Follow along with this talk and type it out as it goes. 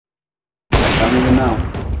don't even know.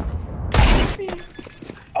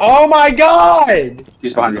 Oh my god!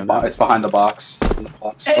 He's behind the box. It's behind the box.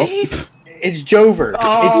 Oh. It's Jover.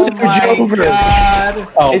 Oh it's my Jover. god!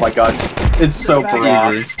 Oh my god. It's so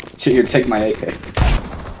broad. Here, take my AK.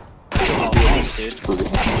 Oh, thanks, dude.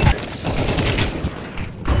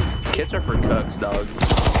 Kits are for cooks, dog.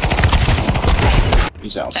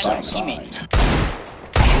 He's outside.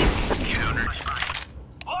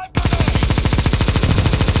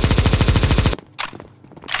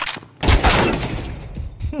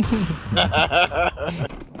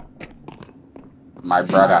 My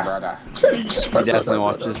brother. He definitely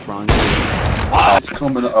watches front. Oh, it's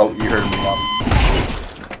coming. Oh, you heard me.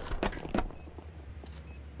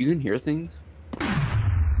 You can hear things?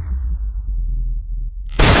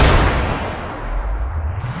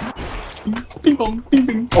 Bing bong, bing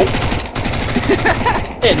bing. Oh.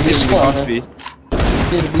 Enemy spotted.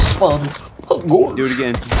 Enemy spotted. Gore. Do it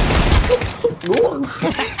again. Gore.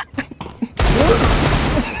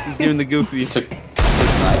 He's doing the goofy. Took my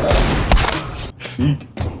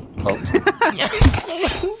oh.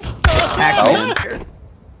 Pac-Man.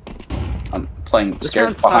 I'm playing This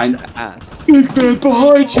scared one behind. sucks ass. Big man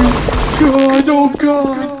behind you. God, oh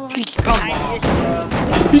god. Come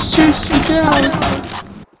on. He's chasing you down.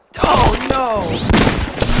 Oh no!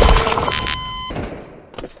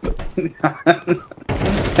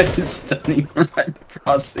 That is stunning for my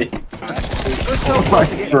prostates. We're so close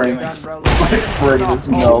to getting brain. it done, bro. My brain is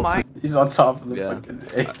Oh melting. my- He's on top of the Yeah. fucking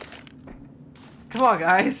A. Come on,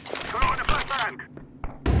 guys.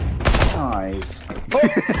 Nice.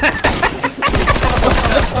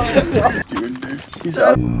 Dude. He's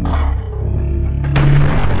up.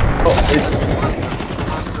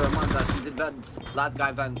 Last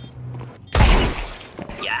guy vents.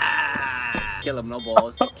 Yeah! Kill him, no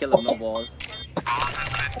balls. Kill him, no balls.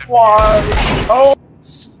 Why? Oh!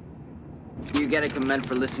 You get a commend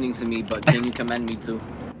for listening to me, but can you commend me too?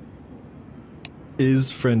 Is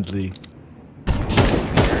friendly.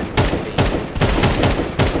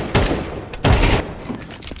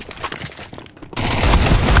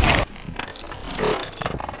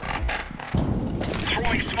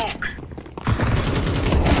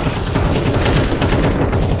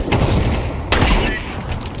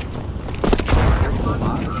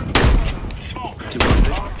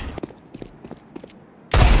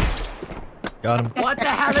 Got him. What the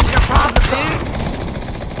hell is your problem,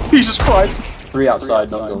 dude? Jesus Christ! 3 outside,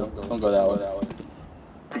 don't go that way.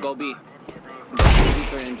 Go B. Go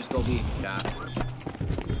B and just go B. Yeah.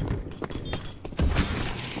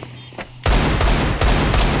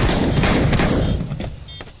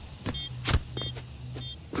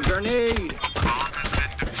 Grenade!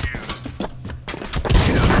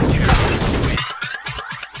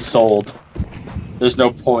 Sold. There's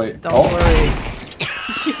no point. Don't worry.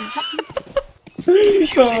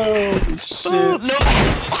 Oh, shit.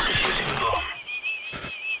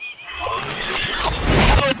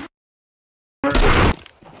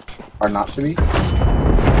 Or not to be?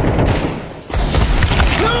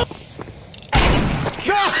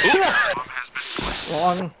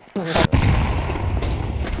 Long.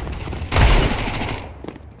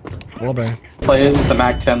 Wallbang. Play it with the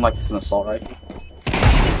MAC-10 like it's an assault rifle.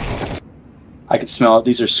 I can smell it.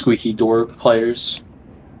 These are squeaky door players.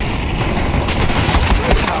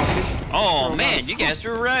 Oh man, you guys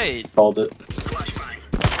were right. Called it.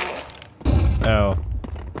 Ow.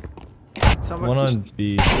 Someone One just... on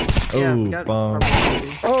B. Yeah, we Oh, got bomb. our-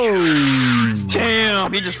 Oh!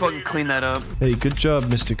 Damn, he just fucking cleaned that up. Hey, good job,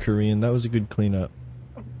 Mr. Korean. That was a good cleanup.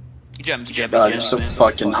 Good job, Mr. Jabba. God, you're so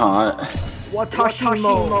fucking hot.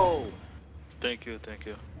 Watashimo. Thank you, thank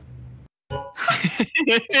you.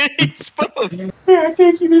 He spoke. Yeah,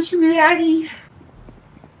 thank you, Mr. Miyagi.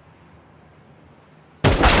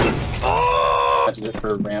 That's good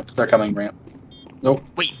for ramp. They're coming ramp. Nope.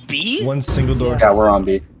 Wait, B? One single door. Yeah, we're on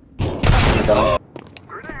B. We're going.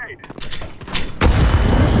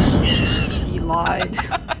 He lied.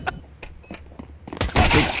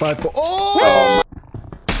 6-5. Oh!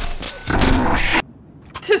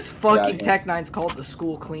 This fucking Yeah. Tech 9's called the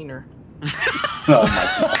school cleaner. Oh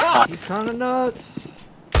my god. He's kinda nuts.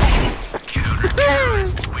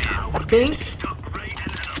 Bink.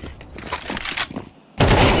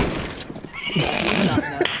 He's not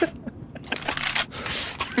nuts.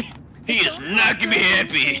 He is not gonna be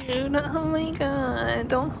happy. Dude, oh my god,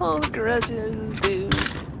 don't hold grudges, dude.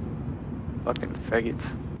 Fucking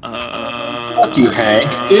faggots. Fuck you,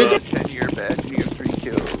 Hank, dude. 10 year bad, you get 3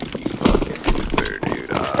 kills. You fucking loser, dude.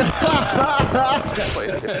 Play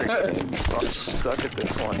a different game. You fucking suck at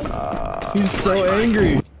this one. He's so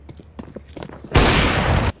angry.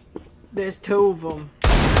 There's 2 of them.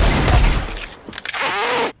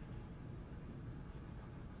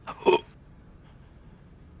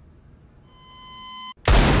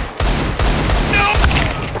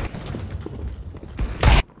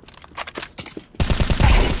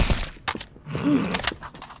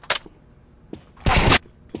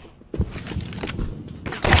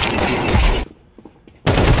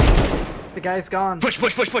 The guy's gone. Push,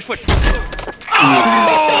 push, push, push, push.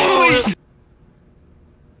 Oh!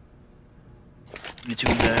 Me too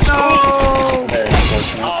bad. No! Very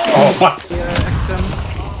unfortunate. Oh my. Yeah, XM.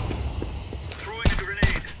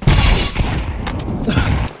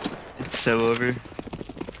 It's so over.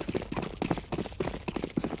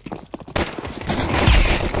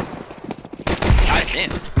 God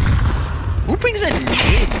damn. Who brings that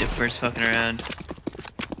nade the first fucking round?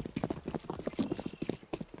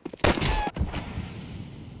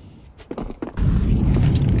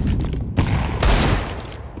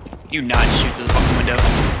 You not shoot through the fucking window.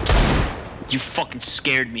 You fucking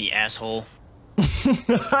scared me, asshole. That's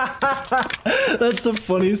the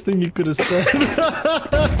funniest thing you could have said.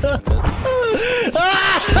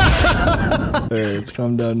 Alright, let's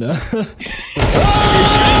calm down now.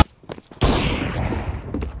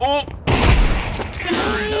 Oh!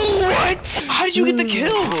 What? How did you get the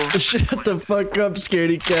kill? Shut the fuck up,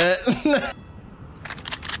 scaredy cat.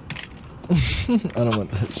 I don't want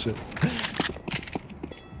that shit.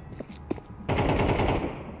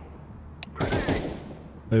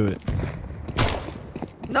 Wait.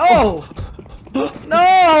 No!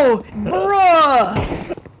 No! Bruh!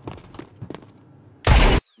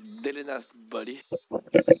 Didn't ask, buddy.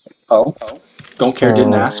 Oh. Don't care,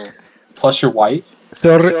 didn't ask. Plus you're white.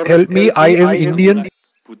 Sir, help me. I am Indian.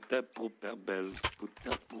 Put that proper bell. Put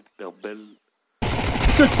that proper bell.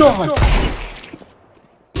 Good dog.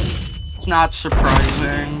 It's not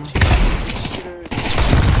surprising.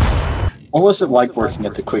 What was it like working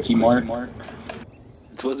at the Quickie Mart?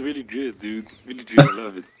 It was really good, dude. Really good. I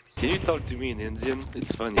love it. Can you talk to me in Indian?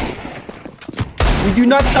 It's funny. We do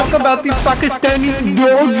not talk about these Pakistani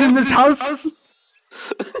girls in this house.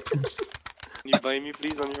 Can you buy me,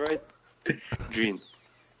 please, on your right? Green.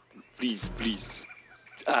 Please, please.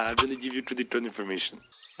 I'm gonna give you credit card information.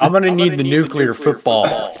 I'm gonna need the nuclear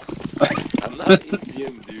football. I'm not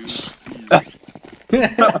Indian, dude. Please.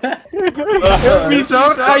 Help me,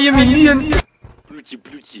 sir. I am Indian. Plooky,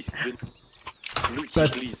 plooky. Plooky,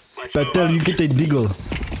 But- please. Patel, you get a diggle.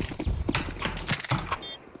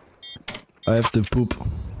 I have to poop.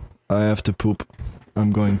 I have to poop.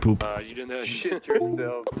 I'm going poop. You don't have shit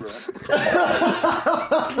yourself, bro.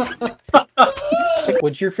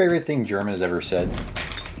 What's your favorite thing German has ever said?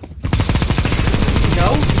 No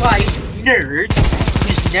fight nerd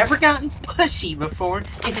who's never gotten pussy before in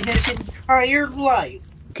his entire life.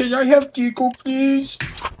 Can I have Giggle, please?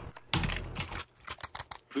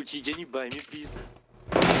 Plooky, can you buy me, please?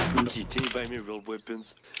 Plooky, can you buy me real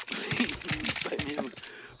weapons? Please, buy me.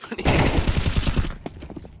 Please.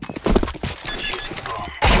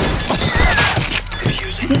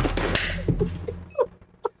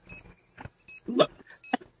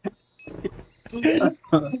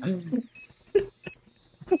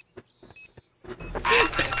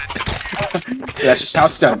 That's just how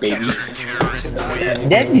it's done, baby.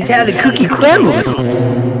 That is how the cookie crumbles.